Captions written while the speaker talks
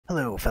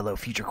Hello, fellow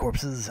future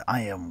corpses.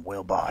 I am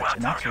WillBotch,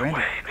 and that's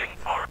Randy.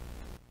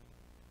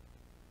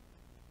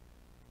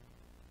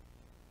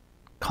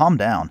 Calm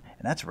down.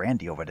 And that's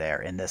Randy over there,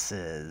 and this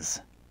is...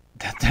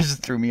 That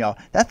just threw me off.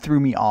 That threw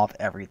me off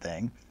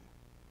everything.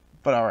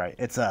 But alright,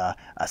 it's a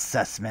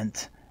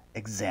assessment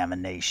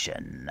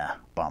examination.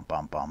 Bum,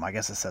 bum, bum. I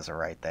guess it says it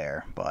right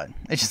there, but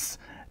it's just...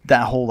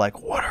 That whole,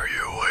 like, what are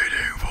you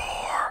waiting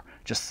for?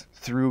 Just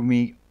threw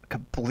me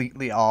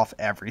completely off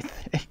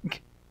everything.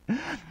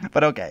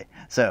 But okay,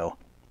 so,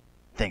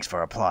 thanks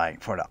for applying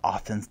for the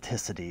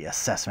Authenticity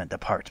Assessment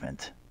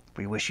Department.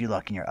 We wish you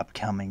luck in your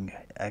upcoming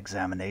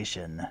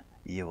examination.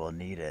 You will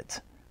need it.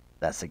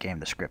 That's the game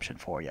description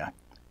for you.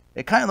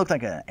 It kind of looked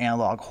like an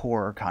analog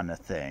horror kind of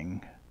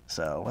thing,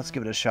 so let's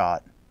give it a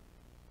shot.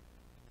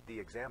 The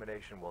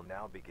examination will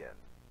now begin.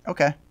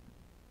 Okay.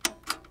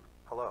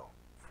 Hello,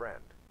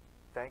 friend.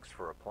 Thanks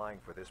for applying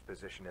for this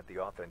position at the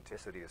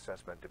Authenticity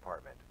Assessment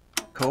Department.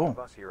 Cool. All of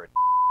us here at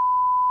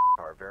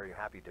are very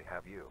happy to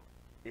have you.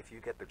 If you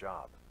get the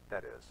job,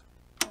 that is.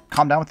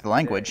 Calm down with the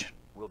language. Today,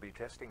 we'll be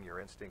testing your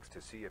instincts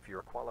to see if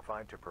you're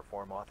qualified to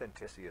perform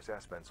authenticity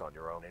assessments on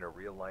your own in a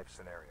real-life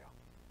scenario.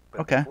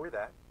 But Okay. before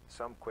that,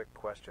 some quick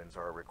questions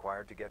are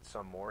required to get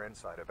some more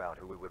insight about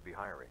who we would be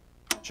hiring.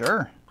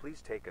 Sure.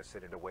 Please take a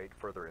sit and await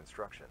further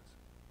instructions.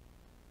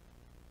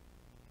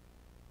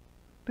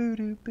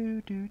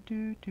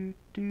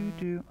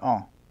 Boo-doo-boo-doo-doo-doo-doo-doo.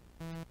 Oh.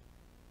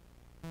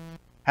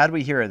 How do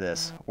we hear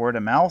this? Word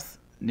of mouth?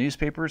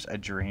 Newspapers? A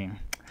dream.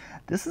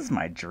 This is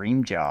my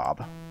dream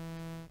job.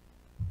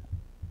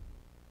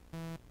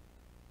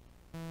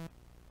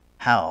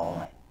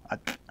 How?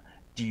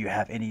 Do you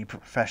have any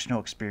professional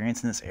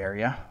experience in this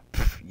area?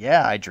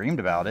 Yeah, I dreamed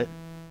about it.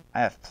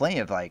 I have plenty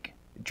of, like,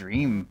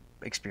 dream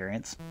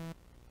experience. Do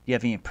you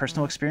have any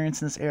personal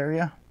experience in this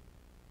area?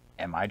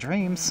 And my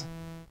dreams.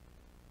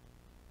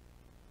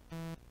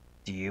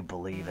 Do you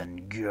believe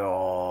in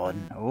God?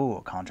 Oh,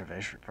 a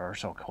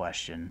controversial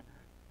question.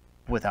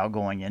 Without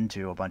going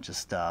into a bunch of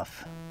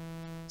stuff,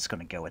 it's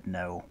gonna go with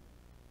no.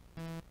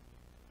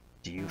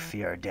 Do you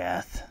fear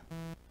death?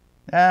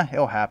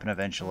 It'll happen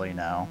eventually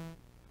now.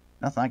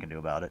 Nothing I can do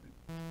about it.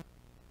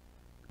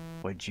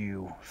 Would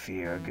you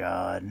fear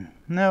God?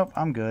 Nope,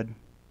 I'm good.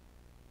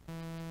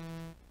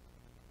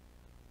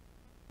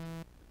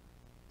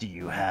 Do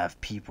you have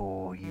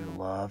people you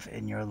love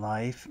in your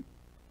life?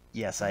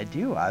 Yes, I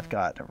do. I've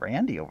got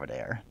Randy over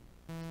there.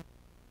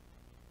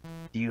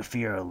 Do you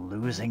fear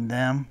losing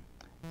them?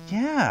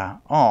 Yeah.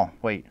 Oh,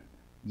 wait.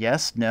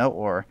 Yes, no,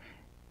 or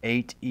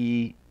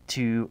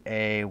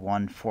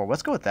 8E2A14.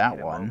 Let's go with that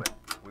one. Moment,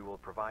 we will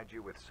provide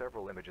you with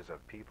several images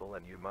of people,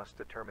 and you must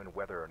determine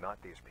whether or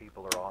not these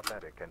people are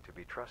authentic and to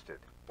be trusted,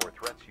 or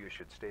threats you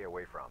should stay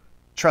away from.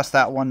 Trust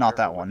that one, not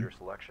that Careful with one. your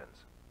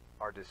selections.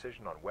 Our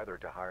decision on whether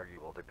to hire you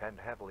will depend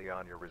heavily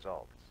on your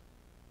results.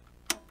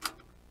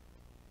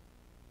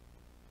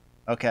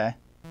 Okay.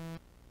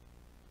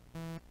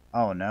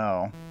 Oh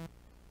no.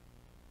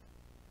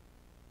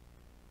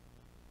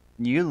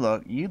 You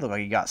look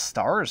like you got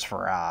stars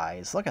for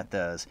eyes. Look at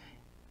those.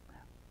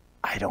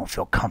 I don't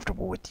feel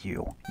comfortable with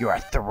you. You're a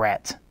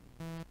threat.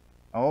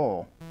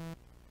 Oh.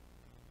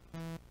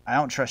 I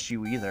don't trust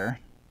you either.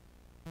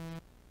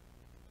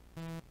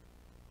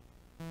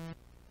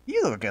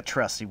 You look like a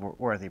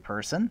trustworthy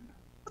person.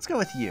 Let's go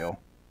with you.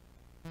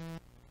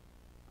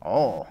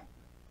 Oh.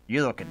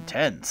 You look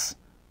intense.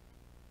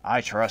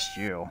 I trust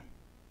you.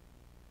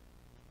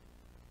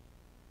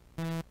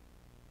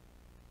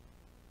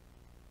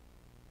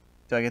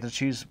 Do I get to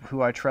choose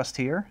who I trust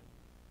here?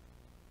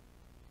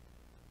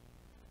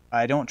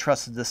 I don't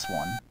trust this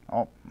one.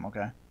 Oh,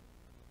 okay.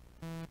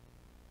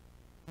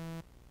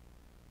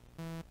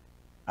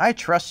 I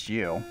trust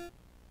you.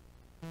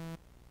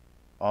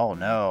 Oh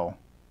no.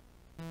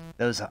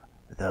 Those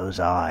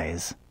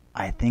eyes.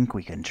 I think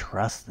we can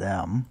trust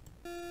them.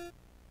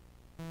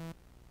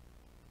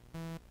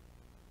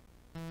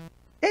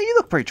 Yeah, you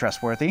look pretty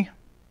trustworthy.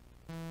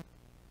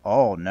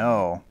 Oh,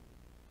 no.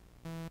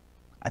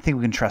 I think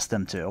we can trust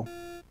them, too.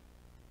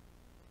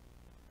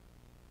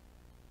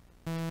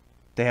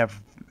 They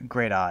have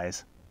great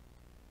eyes.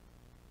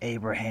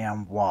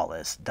 Abraham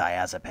Wallace,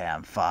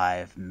 diazepam,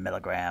 5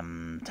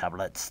 milligram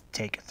tablets.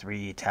 Take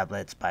 3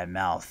 tablets by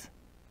mouth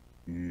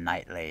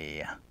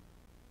nightly.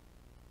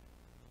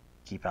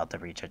 Keep out the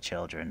reach of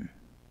children.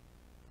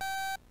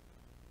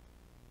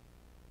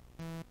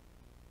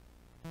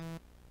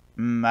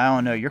 I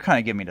don't know. You're kind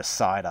of giving me the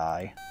side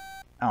eye.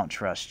 I don't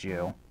trust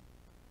you.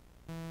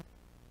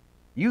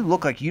 You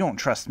look like you don't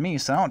trust me,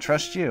 so I don't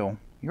trust you.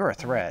 You're a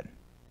threat.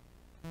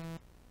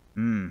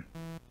 I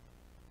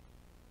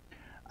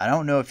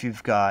don't know if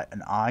you've got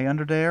an eye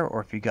under there,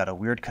 or if you've got a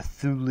weird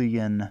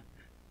Cthulhian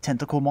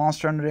tentacle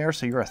monster under there,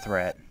 so you're a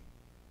threat.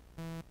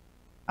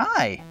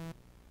 Hi!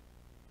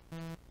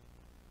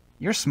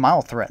 Your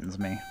smile threatens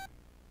me.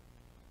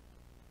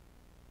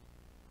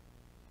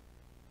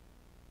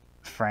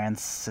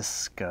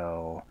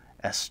 Francisco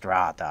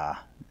Estrada,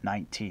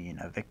 19,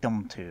 a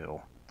victim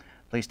 2.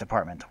 Police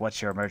department,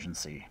 what's your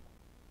emergency?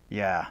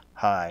 Yeah,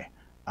 hi.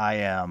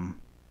 I'm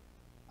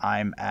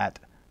at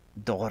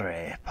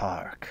Dore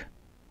Park.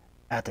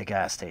 At the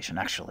gas station,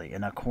 actually,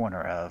 in a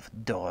corner of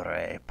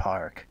Dore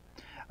Park.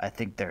 I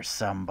think there's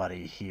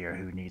somebody here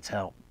who needs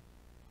help.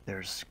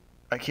 There's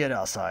a kid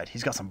outside.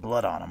 He's got some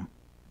blood on him.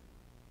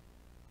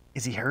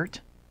 Is he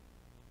hurt?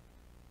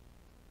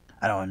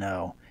 I don't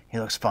know. He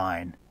looks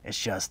fine. It's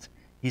just,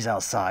 he's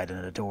outside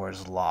and the door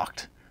is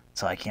locked,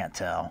 so I can't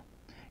tell.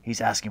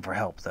 He's asking for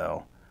help,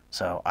 though,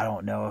 so I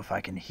don't know if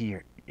you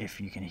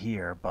can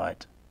hear,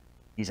 but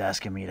he's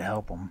asking me to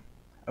help him.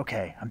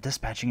 Okay, I'm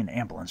dispatching an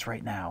ambulance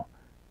right now.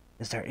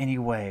 Is there any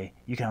way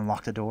you can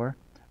unlock the door?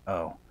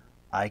 Oh,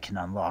 I can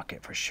unlock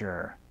it for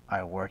sure.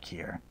 I work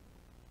here.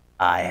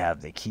 I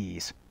have the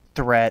keys.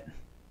 Threat.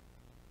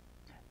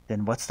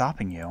 Then what's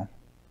stopping you?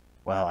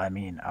 Well, I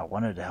mean, I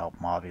wanted to help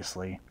him,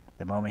 obviously.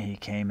 The moment he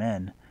came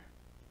in,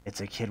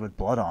 it's a kid with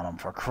blood on him,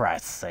 for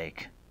Christ's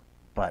sake.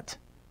 But,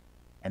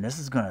 and this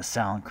is going to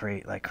sound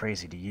like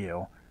crazy to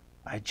you,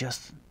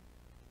 just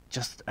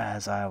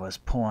as I was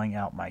pulling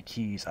out my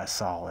keys, I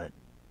saw it.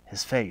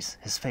 His face,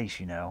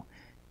 you know.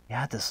 He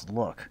had this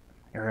look.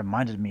 It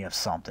reminded me of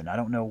something. I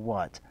don't know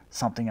what.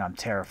 Something I'm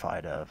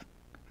terrified of.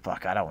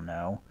 Fuck, I don't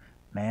know.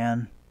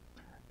 Man,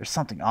 there's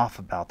something off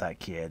about that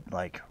kid.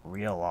 Like,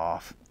 real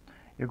off.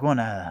 You're going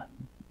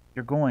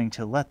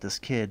to let this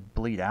kid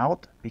bleed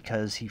out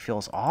because he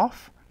feels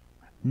off?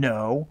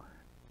 No.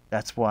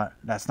 That's not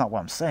what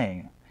I'm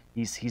saying.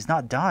 He's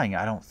not dying,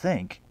 I don't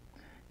think.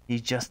 He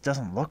just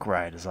doesn't look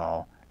right is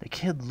all. The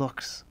kid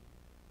looked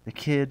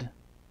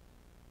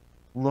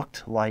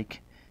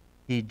like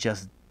he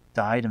just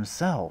died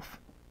himself.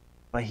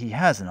 But he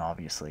hasn't,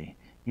 obviously.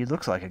 He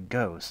looks like a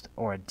ghost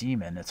or a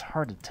demon. It's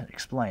hard to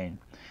explain.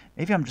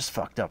 Maybe I'm just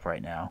fucked up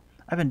right now.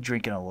 I've been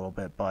drinking a little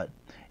bit, but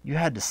you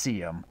had to see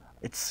him.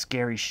 It's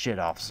scary shit,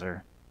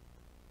 officer.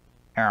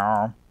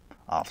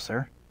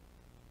 Officer?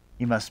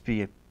 He must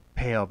be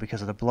pale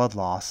because of the blood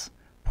loss.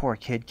 Poor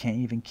kid can't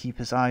even keep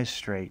his eyes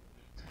straight.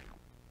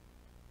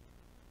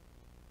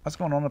 What's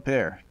going on up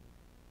there?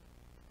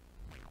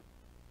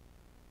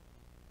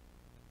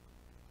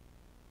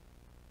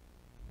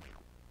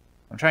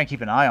 I'm trying to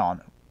keep an eye on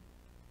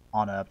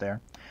it up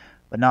there,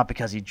 but not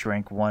because he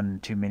drank one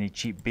too many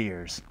cheap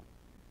beers.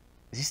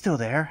 Is he still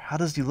there? How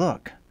does he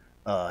look?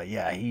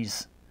 Yeah,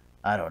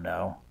 I don't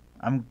know.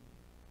 I'm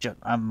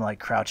like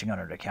crouching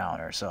under the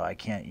counter, so I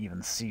can't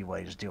even see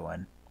what he's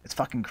doing. It's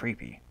fucking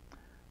creepy.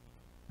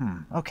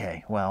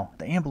 Okay, well,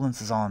 the ambulance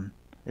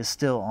is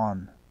still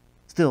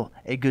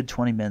a good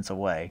 20 minutes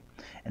away,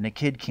 and the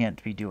kid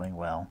can't be doing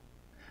well.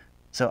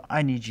 So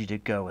I need you to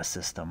go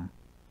assist him.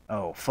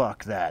 Oh,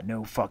 fuck that.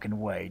 No fucking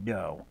way,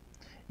 no.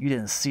 You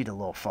didn't see the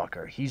little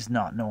fucker. He's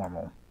not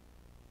normal.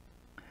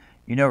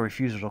 You know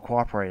refusal to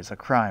cooperate is a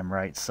crime,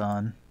 right,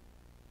 son?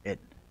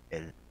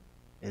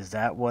 Is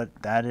that what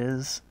that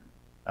is?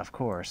 Of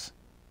course.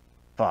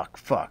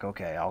 Fuck.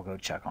 Okay, I'll go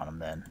check on him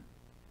then.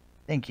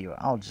 Thank you.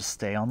 I'll just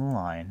stay on the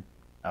line.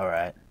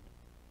 Alright.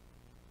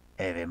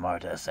 Ave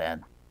Marta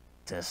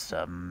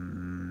Santis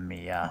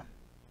Mia.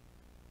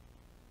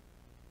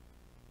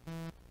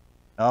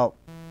 Oh.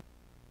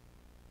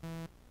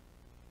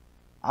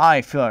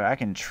 I feel like I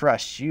can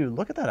trust you.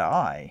 Look at that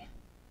eye.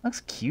 Looks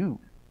cute.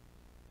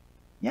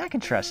 Yeah, I can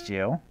trust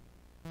you.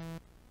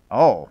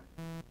 Oh.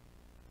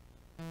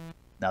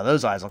 Now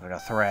those eyes look like a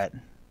threat.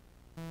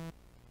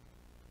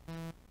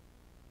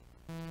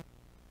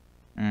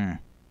 You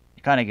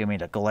kind of give me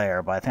the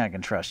glare, but I think I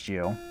can trust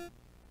you.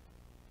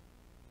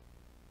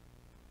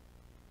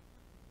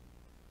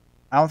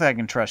 I don't think I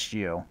can trust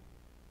you.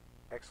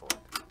 Excellent.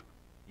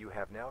 You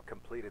have now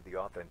completed the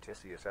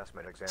authenticity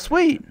assessment examination.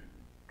 Sweet.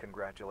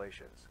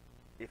 Congratulations.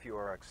 If you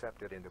are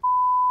accepted into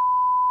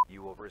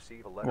you will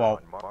receive a letter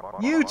Well,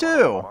 on you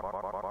too.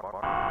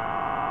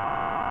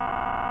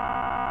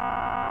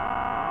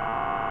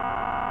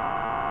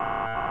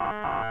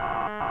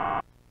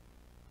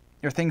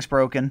 Your thing's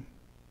broken.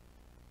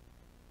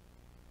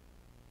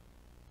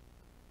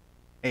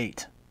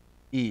 8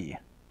 E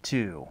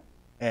 2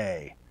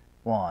 A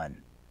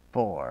 1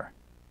 4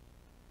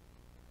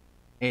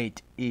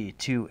 8 E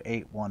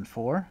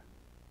 2814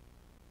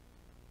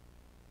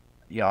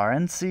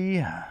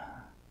 Yarensi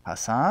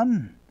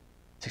Hassan,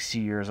 60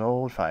 years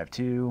old,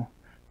 5'2",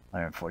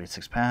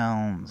 146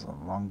 pounds,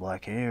 long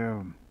black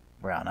hair,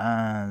 brown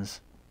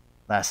eyes.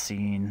 Last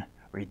seen,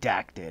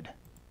 redacted.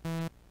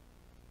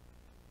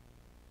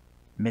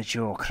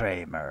 Mitchell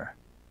Kramer,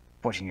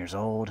 14 years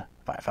old,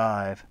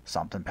 5'5",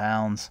 something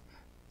pounds,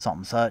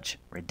 something such,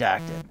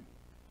 redacted.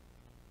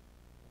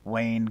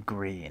 Wayne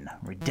Green,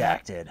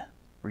 redacted.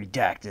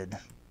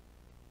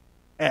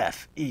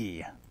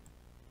 F.E.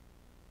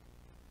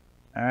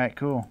 Alright,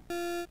 cool.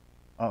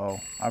 Uh-oh,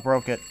 I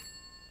broke it.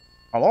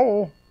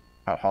 Hello?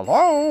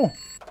 Hello?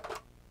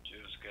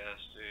 Juice gas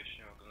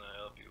station, what can I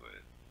help you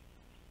with?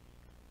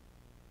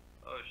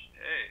 Oh,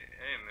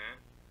 hey, man.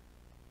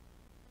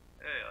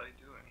 Hey, how you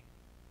doing?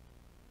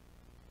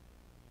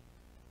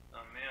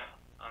 Yeah,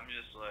 I'm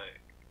just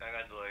like, I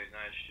got the late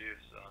night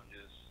shift, so I'm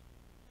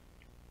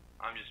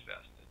just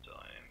fasting until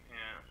I am,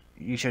 yeah.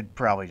 You should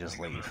probably just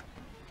leave.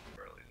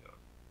 Early,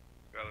 though.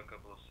 Grab a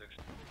couple of 6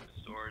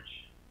 storage.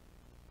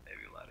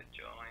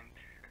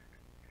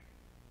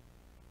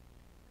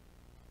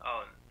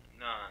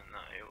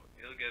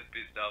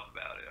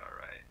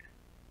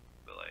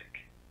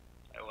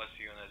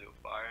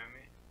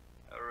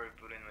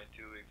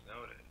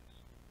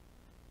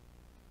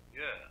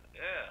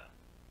 Yeah.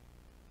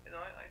 You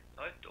know,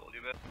 I told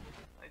you about.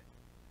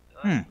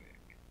 Hmm.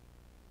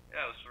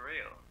 Yeah, it was for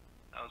real.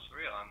 That was for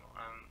real.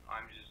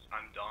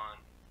 I'm done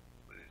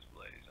with this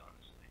place,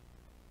 honestly.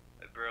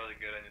 I barely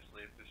get any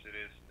sleep as it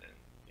is, and then,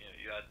 you know,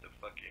 you had the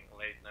fucking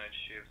late night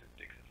shifts. It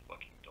takes a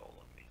fucking toll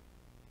on me.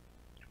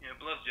 You know,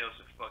 plus Joe's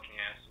a fucking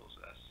asshole, so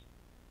that's,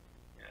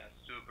 yeah, that's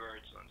two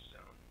birds, one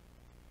stone.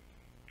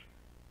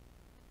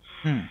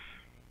 Hmm.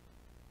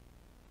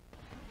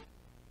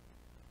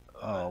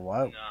 Oh,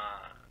 what?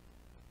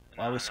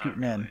 Why are we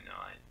scooting in? No,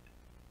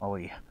 Why are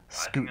we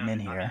scooting in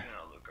here? I'm just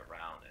gonna look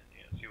around and,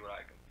 you know, see what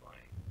I can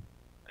find.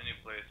 Any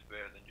place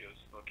better than Joe's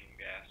fucking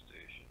gas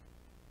station.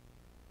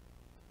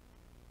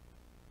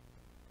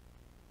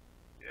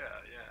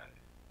 Yeah.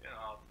 You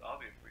know, I'll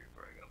be free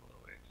for a couple of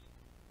weeks.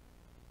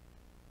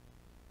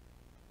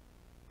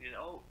 You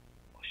know,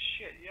 oh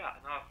shit, yeah,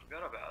 no, I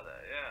forgot about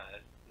that. Yeah,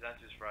 that's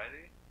this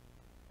Friday?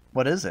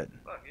 What is it?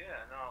 Fuck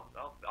yeah, no,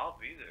 I'll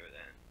be there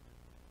then.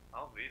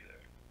 I'll be there.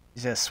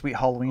 Is it a sweet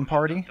Halloween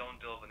party? Don't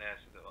tell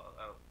Vanessa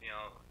though. You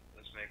know,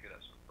 let's make it a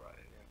surprise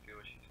and see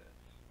what she says.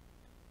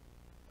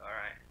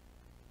 Alright.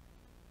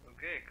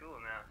 Okay, cool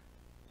now.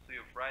 See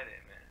you Friday,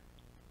 man.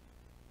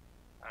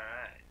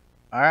 Alright.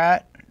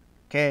 Alright.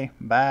 Okay,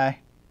 bye.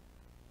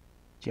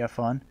 Did you have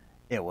fun?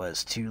 It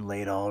was too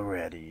late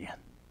already.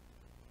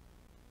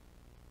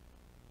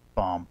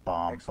 Bomb.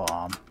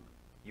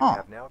 You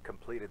have now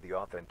completed the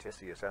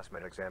authenticity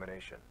assessment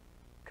examination.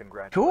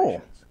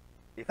 Congratulations. Cool.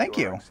 If Thank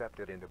you you. are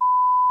accepted into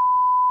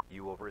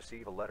you will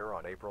receive a letter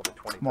on April the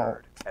 23rd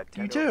Well, at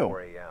you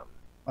 10:04 a.m. Well,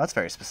 that's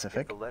very If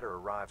specific. the letter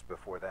arrives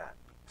before that,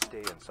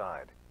 stay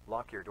inside,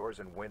 lock your doors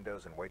and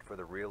windows, and wait for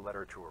the real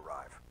letter to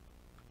arrive.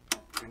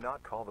 Do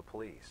not call the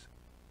police.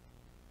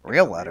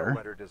 Real If the letter? real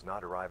letter does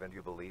not arrive and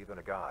you believe in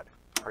a God,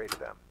 pray to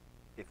them.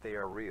 If they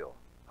are real,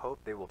 hope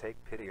they will take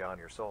pity on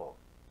your soul.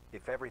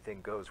 If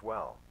everything goes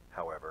well,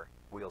 however,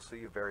 we'll see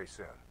you very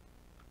soon.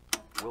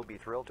 We'll be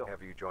thrilled to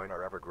have you join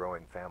our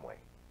ever-growing family.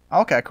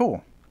 Okay,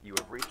 cool. You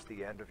have reached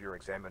the end of your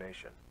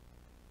examination.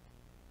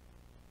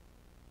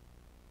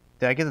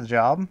 Did I get the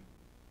job?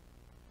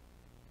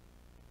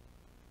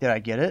 Did I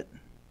get it?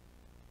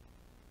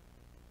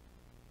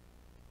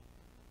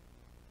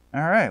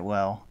 Alright,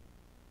 well,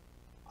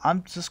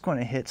 I'm just going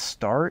to hit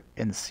start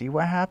and see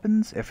what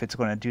happens, if it's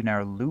going to do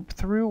another loop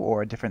through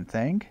or a different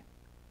thing.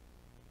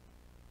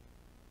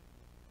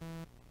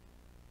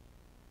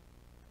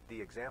 The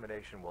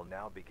examination will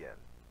now begin.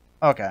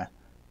 Okay,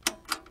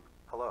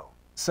 Hello.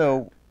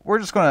 so we're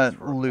just going Thanks to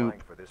for applying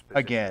loop for this position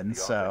again, at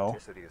the so,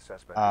 Authenticity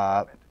Assessment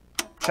uh, Department.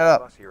 shut All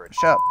of up, us here at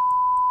shut up,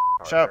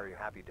 are shut up, very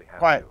happy to have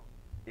quiet,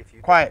 you. If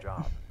you quiet. get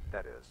the job,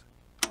 that is.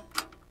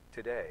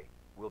 Today,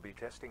 we'll be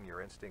testing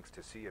your instincts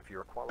to see if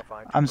you're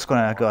qualified to I'm just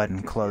going to perform go ahead and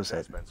authenticity close it.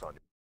 assessments on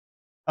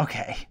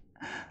Okay.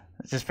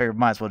 Just figured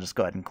might as well just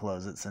go ahead and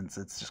close it since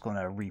it's just going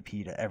to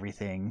repeat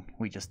everything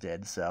we just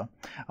did. So,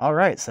 all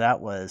right. So that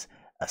was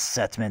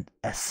assessment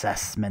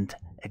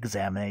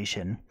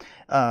examination.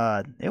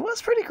 It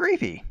was pretty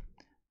creepy.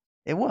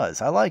 It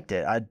was. I liked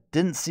it. I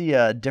didn't see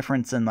a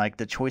difference in like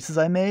the choices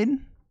I made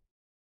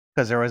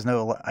because there was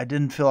no. I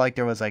didn't feel like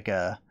there was like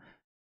a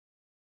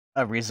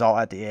result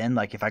at the end,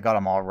 like if I got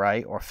them all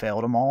right or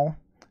failed them all.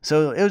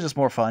 So it was just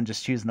more fun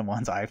just choosing the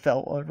ones I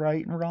felt were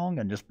right and wrong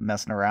and just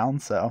messing around.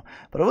 So,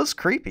 but it was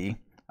creepy.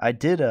 I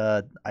did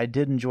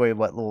enjoy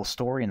what little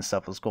story and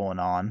stuff was going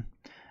on.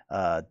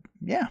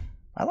 Yeah,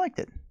 I liked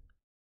it.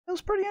 It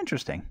was pretty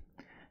interesting.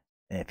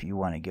 And if you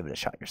want to give it a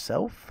shot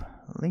yourself,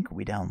 link will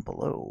be down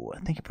below.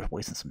 Thank you for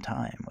wasting some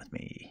time with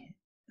me,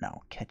 and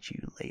I'll catch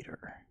you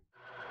later.